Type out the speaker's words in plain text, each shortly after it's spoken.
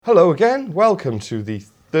Hello again. Welcome to the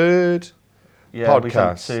third podcast. We've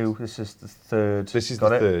done two. This is the third. This is the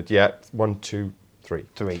third. Yeah, 1, 2, 3.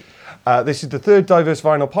 Three. This is the third Diverse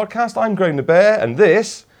Vinyl podcast. I'm Graham the Bear, and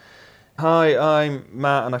this... Hi, I'm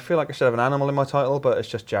Matt, and I feel like I should have an animal in my title, but it's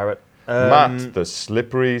just Jarrett. Matt the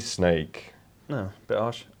Slippery Snake. No, a bit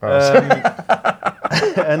harsh.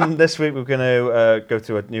 And this week we're going to go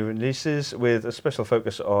through our new releases with a special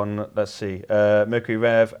focus on, let's see, Mercury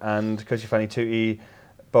Rev and Cozy Fanny Tootie,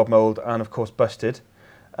 Bob Mould, and of course Busted.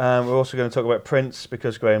 We're also going to talk about Prince,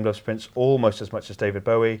 because Graham loves Prince almost as much as David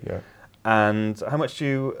Bowie. Yeah. And how much do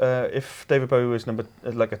you, if David Bowie was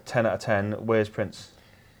like a 10 out of 10, where's Prince?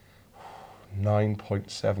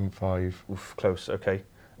 9.75. Oof, close, okay.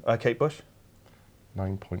 Kate Bush?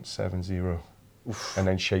 9.70. Oof. And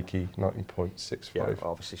then Shaky, 19.65. Yeah,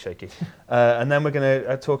 obviously Shaky. And then we're going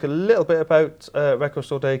to talk a little bit about Record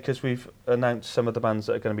Store Day, because we've announced some of the bands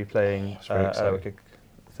that are going to be playing our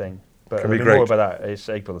thing. But more about that. It's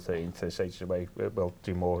April the 13th. It's ages away. We'll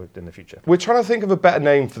do more in the future. We're trying to think of a better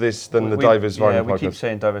name for this than the Diverse Vinyl podcast. Yeah, we keep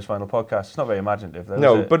saying Diverse Vinyl podcast. It's not very imaginative, though.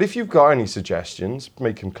 No, but if you've got any suggestions,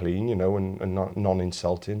 make them clean, and not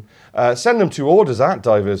non-insulting. Send them to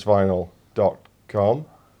orders@diversevinyl.com.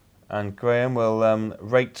 And Graham will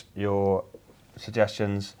rate your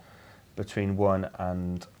suggestions between 1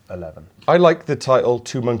 and 11. I like the title,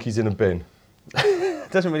 Two Monkeys in a Bin. It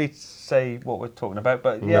doesn't really say what we're talking about,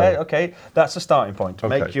 but yeah, okay, that's the starting point.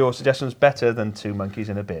 Okay. Make your suggestions better than Two Monkeys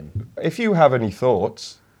in a Bin. If you have any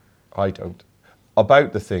thoughts, I don't,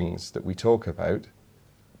 about the things that we talk about,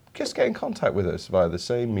 just get in contact with us via the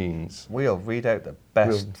same means. We'll read out the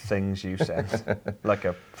best things you sent, like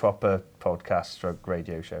a proper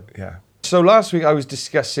podcast/radio show. Yeah. So last week I was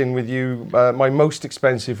discussing with you my most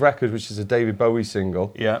expensive record, which is a David Bowie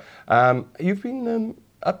single. Yeah. You've been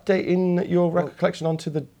updating your record collection onto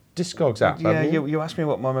the Discogs app, haven't you? You asked me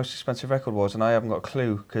what my most expensive record was, and I haven't got a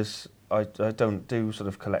clue, because I don't do sort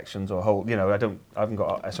of collections or whole, I haven't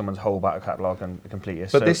got someone's whole back catalogue and complete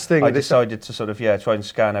it. But so this thing, I decided to sort of try and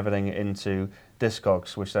scan everything into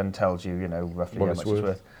Discogs, which then tells you, roughly what how much it's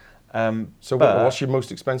worth. So what's your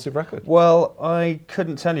most expensive record? Well, I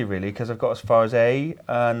couldn't tell you really, because I've got as far as A,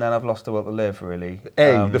 and then I've lost the will to live, really.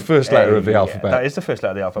 A, the first letter of the alphabet. That is the first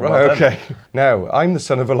letter of the alphabet. Right, Well okay. Now, I'm the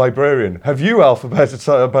son of a librarian. Have you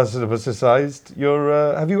alphabeticized your...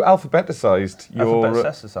 Have you alphabeticized?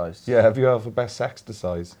 Yeah, have you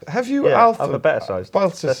alphabeticized? Have you alphabeticized?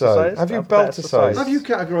 Belticized? Have you belticized? Have you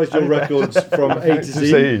categorised your records from A to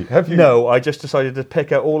Z? Have you? No, I just decided to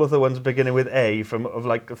pick out all of the ones beginning with A of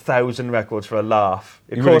like 1,000 records for a laugh.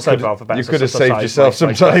 Of course I've alphabeticized. You could have saved yourself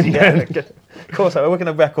some time then. Of course I work in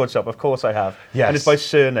a record shop, of course I have. Yes. And it's by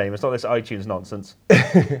surname, it's not this iTunes nonsense.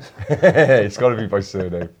 It's got to be by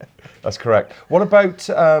surname. That's correct. What about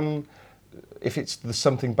if it's the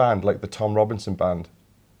something band, like the Tom Robinson band?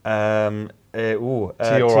 T or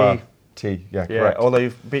T, yeah, correct. Yeah,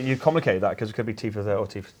 although you complicated that, because it could be T for the or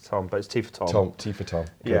T for Tom, but it's T for Tom. T for Tom.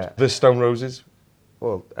 Good. Yeah. The Stone Roses?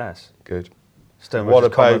 Well, S. Good. Stone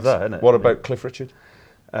Roses isn't it? What about Cliff Richard?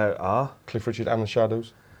 R. Cliff Richard and the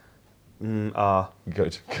Shadows? R.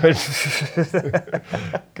 Good.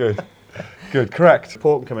 Good, correct.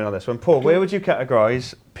 Paul can come in on this one. Paul, where would you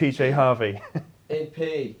categorise PJ Harvey? In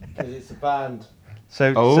P, because it's a band.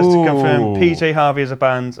 So just to confirm, PJ Harvey is a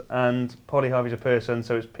band and Polly Harvey's a person,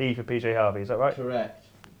 so it's P for PJ Harvey, is that right? Correct.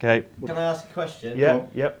 Okay. Can I ask a question? Yeah,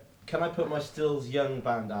 yep. Can I put my Stills Young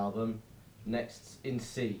Band album next in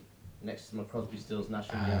C, next to my Crosby, Stills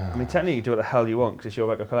National Young? I mean, technically you do what the hell you want, because it's your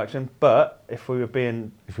record collection, but if we were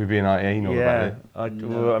being... If we're being anal about it.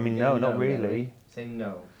 No, not really. Say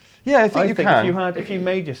no. Yeah, I think you can. If you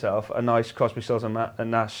made yourself a nice Crosby, Stills and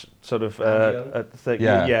Nash sort of thing,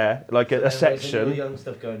 like a section. All young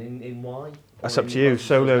stuff going in Y. That's up to you.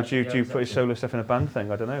 Solo, do you put your solo stuff in a band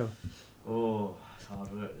thing? I don't know. Oh, it's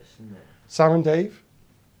hard work, isn't it? Sam and Dave?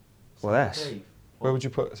 Well, S. Where would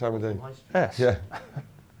you put Sam and Dave? S. Yeah.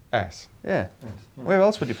 S. Yeah. Where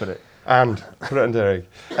else would you put it? And put it under A.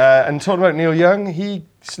 And talking about Neil Young, he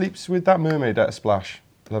sleeps with that mermaid at a splash.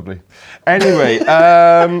 Lovely. Anyway,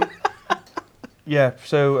 yeah,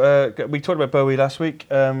 so we talked about Bowie last week.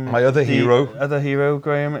 My other hero. Other hero,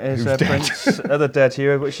 Graham, is Prince. Other dead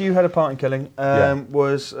hero, which you had a part in killing,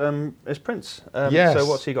 is Prince. Yes. So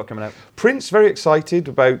what's he got coming out? Prince, very excited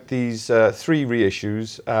about these 3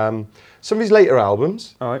 reissues. Some of his later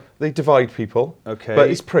albums, All right. they divide people. Okay.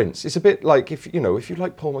 But it's Prince. It's a bit like if you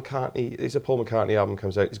like Paul McCartney, there's a Paul McCartney album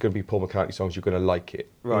comes out, it's going to be Paul McCartney songs, you're going to like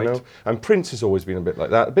it. Right. You know? And Prince has always been a bit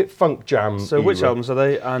like that, a bit funk jam. So which albums are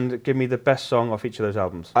they? And give me the best song off each of those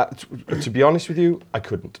albums. To be honest with you, I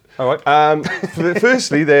couldn't. All right.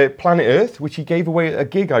 Firstly, they're Planet Earth, which he gave away at a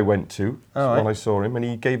gig I went to All when right. I saw him, and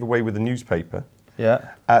he gave away with a newspaper.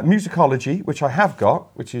 Yeah. Musicology, which I have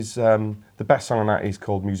got, which is the best song on that is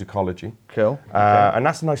called Musicology. Cool. And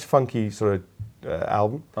that's a nice funky sort of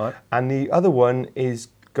album. All right. And the other one is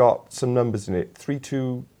got some numbers in it,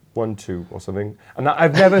 3212 or something. And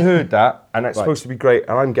I've never heard that, and it's Right. supposed to be great,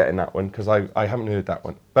 and I'm getting that one because I haven't heard that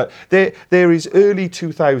one. But there is early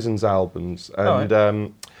 2000s albums,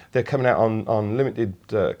 and they're coming out on limited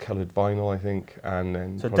coloured vinyl, I think. And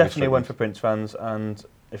then So probably definitely one for Prince fans, and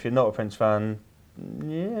if you're not a Prince fan,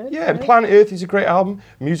 Yeah, and Planet Earth is a great album.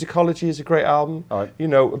 Musicology is a great album. All right. You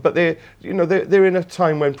know, but they're in a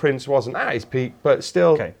time when Prince wasn't at his peak, but still,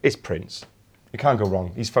 Okay. it's Prince. You can't go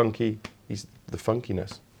wrong. He's funky. He's the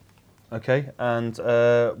funkiness. Okay, and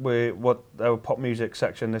what our pop music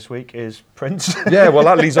section this week is Prince. Yeah, well,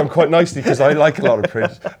 that leads on quite nicely because I like a lot of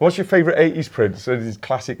Prince. What's your favourite 80s Prince? So his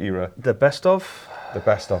classic era. The best of. The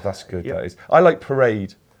best of, that's good, Yep. that is. I like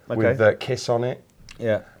Parade Okay. with Kiss on it.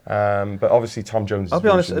 Yeah. But obviously Tom Jones. I'll be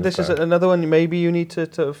honest, this is another one maybe you need to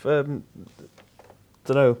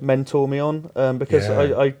don't know, mentor me on, because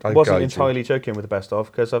Yeah, I I'd wasn't guide entirely joking with the best of,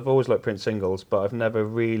 because I've always liked Prince singles, but I've never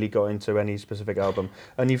really got into any specific album.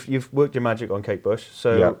 And you've worked your magic on Kate Bush,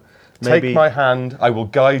 so Yeah. maybe... Take my hand, I will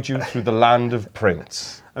guide you through the land of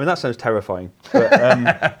Prince. I mean, that sounds terrifying. But,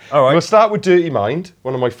 all right. We'll start with Dirty Mind,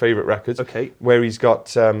 one of my favourite records. Okay. Where he's got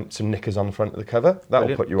some knickers on the front of the cover. That'll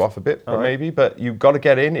Brilliant. put you off a bit, All right. maybe. But you've got to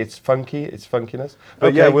get in. It's funky. It's funkiness. But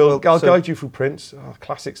Okay, yeah, well, I'll so- guide you through Prince. Oh,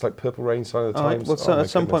 classics like Purple Rain, Sign of the All right, Times. well, so Oh, my at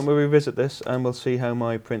some point goodness. we'll revisit this and we'll see how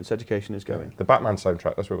my Prince education is going. The Batman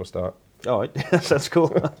soundtrack, that's where we'll start. All right, that's cool.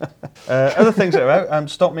 Other things that are out,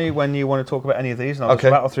 stop me when you want to talk about any of these and I'll Okay.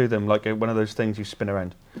 just rattle through them like one of those things you spin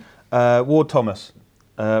around. Ward Thomas,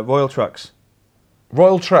 Royal Trucks,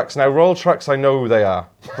 Royal Trucks. Now, Royal Trucks, I know who they are.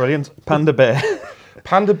 brilliant. Panda Bear,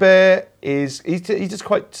 Panda Bear is, he does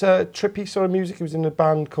quite trippy sort of music. He was in a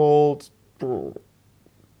band called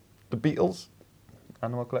The Beatles.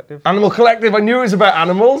 Animal Collective. Animal Collective, I knew it was about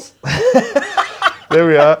animals. There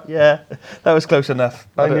we are. Yeah, that was close enough.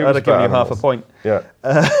 I knew it I'd was have given you about half a animals. point.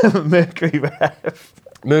 Yeah. Mercury Rev.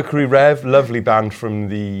 Mercury Rev, lovely band from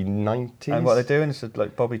the 90s. And what they're doing is a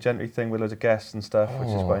like Bobby Gentry thing with loads of guests and stuff, which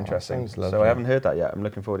is Oh, quite that interesting. sounds So lovely. I haven't heard that yet. I'm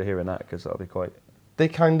looking forward to hearing that because that'll be quite They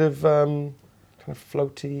kind of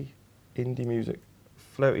floaty indie music.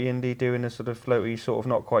 floaty indie, doing a sort of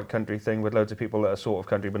not quite country thing with loads of people that are sort of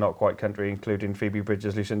country but not quite country, including Phoebe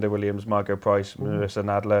Bridgers, Lucinda Williams, Margot Price, Marissa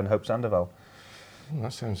Nadler and Hope Sandoval. Oh,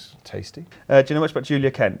 that sounds tasty. Do you know much about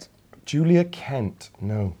Julia Kent? Julia Kent,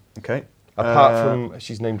 no. Okay. Apart from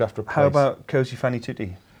she's named after a place. How about Cozy Fanny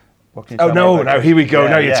Tutti? What can you Oh tell me no! about Now Cozy- here we go. Yeah,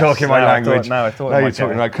 now you're yes. talking my language. I thought now it you're might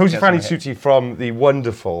talking get- right. Cozy get Fanny some hit. Tutti from the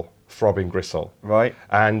wonderful Throbbing Gristle. Right.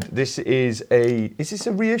 And this is this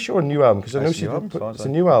a reissue or a new album? Because I know It's a she new album, as far as it's a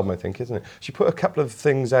I- new album, I think, isn't it? She put a couple of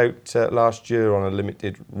things out last year on a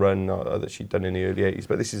limited run that she'd done in the early 80s,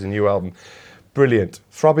 but this is a new album. Brilliant.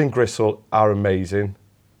 Throbbing Gristle are amazing.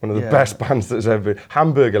 One of the Yeah. best bands that's ever been.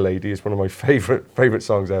 Hamburger Lady is one of my favourite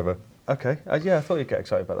songs ever. Okay. Yeah, I thought you'd get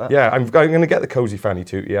excited about that. Yeah, I'm going to get the Cozy Fanny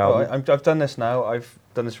Tutti All album. right, I've done this now. I've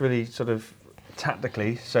done this really sort of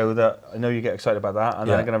tactically so that I know you get excited about that, and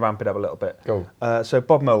then Yeah. I'm going to ramp it up a little bit. Go. So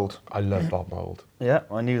Bob Mould. I love Bob Mould. Yeah,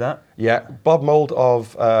 I knew that. Yeah, Bob Mould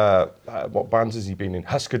of what bands has he been in?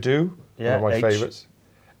 Husker Du, Yeah, one of my H. favourites.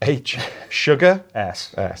 H. Sugar.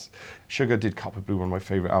 S. Yes. Sugar did Copper Blue, one of my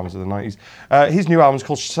favourite albums of the 90s. His new album is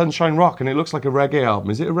called Sunshine Rock, and it looks like a reggae album.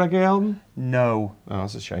 Is it a reggae album? No. Oh,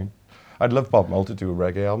 that's a shame. I'd love Bob Mould to do a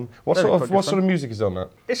reggae album. What That'd be sort quite of good what fun. sort of music is on that?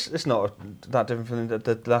 It's not that different from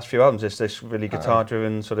the last few albums. It's this really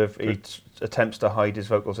guitar-driven sort of. He attempts to hide his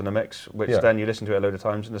vocals in a mix, which Yeah. then you listen to it a load of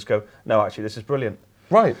times and just go, no, actually, this is brilliant.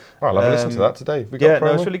 Right. Well, I'll have a listen to that today. We got Yeah, a no,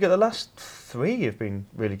 promo? it's really good. The last three have been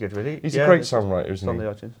really good, really. He's Yeah, a great it's songwriter, on isn't the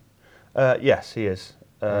he? iTunes. Yes, he is.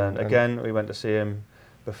 And And- again, we went to see him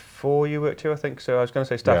before you worked here, I think. So I was going to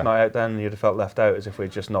say staff Yeah. night out then, and you'd have felt left out as if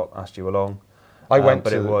we'd just not asked you along. I went but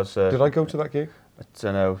to it was. Did I go to that gig? I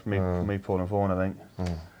don't know, me, Paul and Vaughan, I think.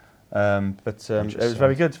 But it was Just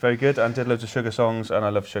very good, and did loads of Sugar songs, and I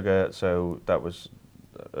love Sugar, so that was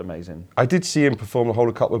amazing. I did see him perform the whole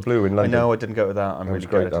of Copper Blue in I London. know I didn't go to that. I'm That was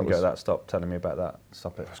really great, good. I that didn't go was- to that. Stop telling me about that.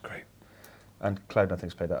 Stop it. That was great. And Cloud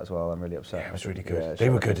Nothing's played that as well. I'm really upset. Yeah, it was really good. Yeah, They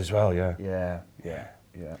sure. were good as well, yeah. Yeah, Yeah.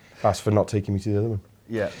 yeah. That's for not taking me to the other one.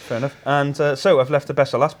 Yeah, fair enough. And so I've left the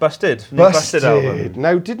best for last. Busted. New Busted album.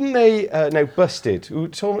 Now, didn't they... now, Busted.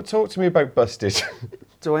 Talk to me about Busted.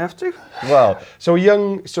 Do I have to? Well, so a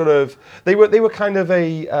young sort of... They were kind of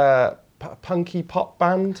a punky pop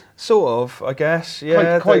band. Sort of, I guess.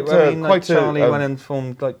 Yeah, Charlie went and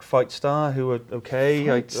formed like Fight Star, who were okay.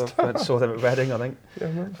 I saw them at Reading, I think.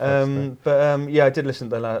 Yeah, I did listen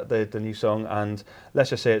to the new song, and let's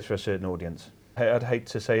just say it's for a certain audience. I'd hate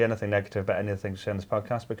to say anything negative about any of the things we say on this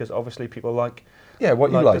podcast, because obviously people like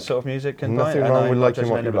what you like. This sort of music. And nothing wrong with liking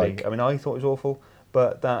what you like. I mean, I thought it was awful,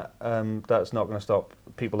 but that's not going to stop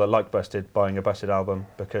people that like Busted buying a Busted album,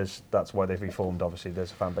 because that's why they've reformed. Obviously,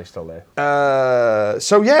 there's a fan base still there.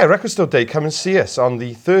 Record Store Day, come and see us on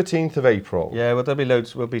the 13th of April. Yeah, well, there'll be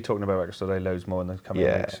loads. We'll be talking about Record Store Day loads more in the coming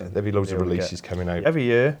weeks. Yeah, there'll be loads of releases coming out. Every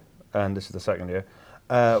year, and this is the second year,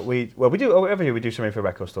 every year we do something for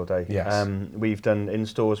Record Store Day. Yes. We've done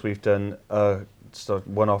in-stores, we've done a sort of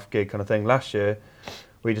one-off gig kind of thing. Last year,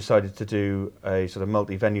 we decided to do a sort of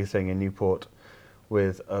multi-venue thing in Newport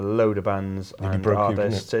with a load of bands and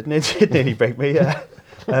artists. It nearly broke me, yeah.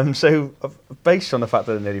 So based on the fact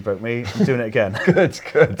that it nearly broke me, I'm doing it again. Good.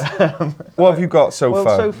 What have you got so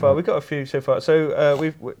far? So far, we've got a few so far. So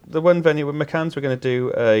the one venue with McCann's, we're going to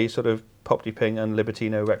do a sort of Pop de Ping and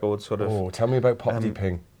Libertino Records sort of. Oh, tell me about Pop de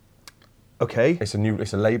Ping. Okay. It's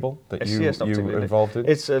a label that you involved in?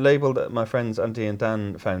 It's a label that my friends Andy and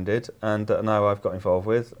Dan founded, and that now I've got involved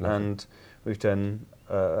with. Lovely. And we've done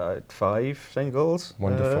 5 singles.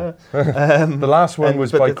 Wonderful. The last one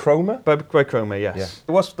was by Chroma? By Chroma, yes. Yeah.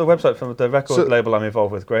 What's the website for the record label I'm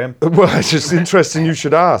involved with, Graham? Well, it's just interesting you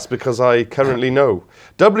should ask, because I currently know.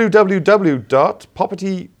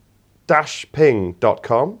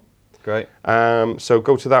 www.poppity-ping.com. Great. So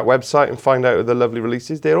go to that website and find out the lovely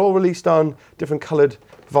releases. They're all released on different coloured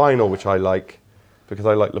vinyl, which I like, because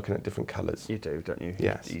I like looking at different colours. You do, don't you?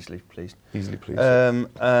 Yes. Easily pleased.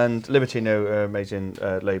 And Libertino, amazing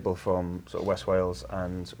label from sort of West Wales,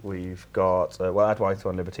 and we've got Adwaith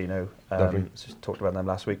on Libertino. Just talked about them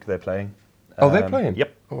last week. They're playing. They're playing?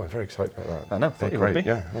 Yep. Oh, I'm very excited about that. I know. Thought you would be.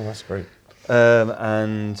 Yeah. Oh, that's great.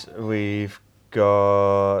 And we've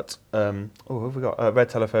got who have we got? Red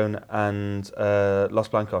Telephone and Los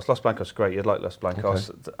Blancos. Los Blancos is great. You'd like Los Blancos.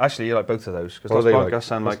 Okay. Actually, you like both of those, because Los Blancos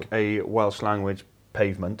sound like a Welsh language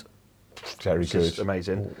pavement. Very good. Is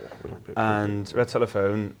amazing. And Red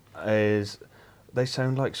Telephone they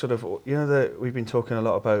sound like sort of, we've been talking a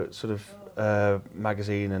lot about sort of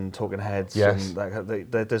magazine and Talking Heads. Yes. And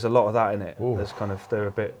there's a lot of that in it. Ooh. There's kind of they're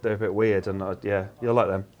a bit weird, and you'll like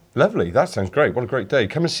them. Lovely, that sounds great. What a great day.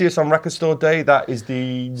 Come and see us on Record Store Day. That is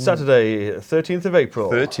the... Saturday, 13th of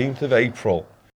April. 13th of April.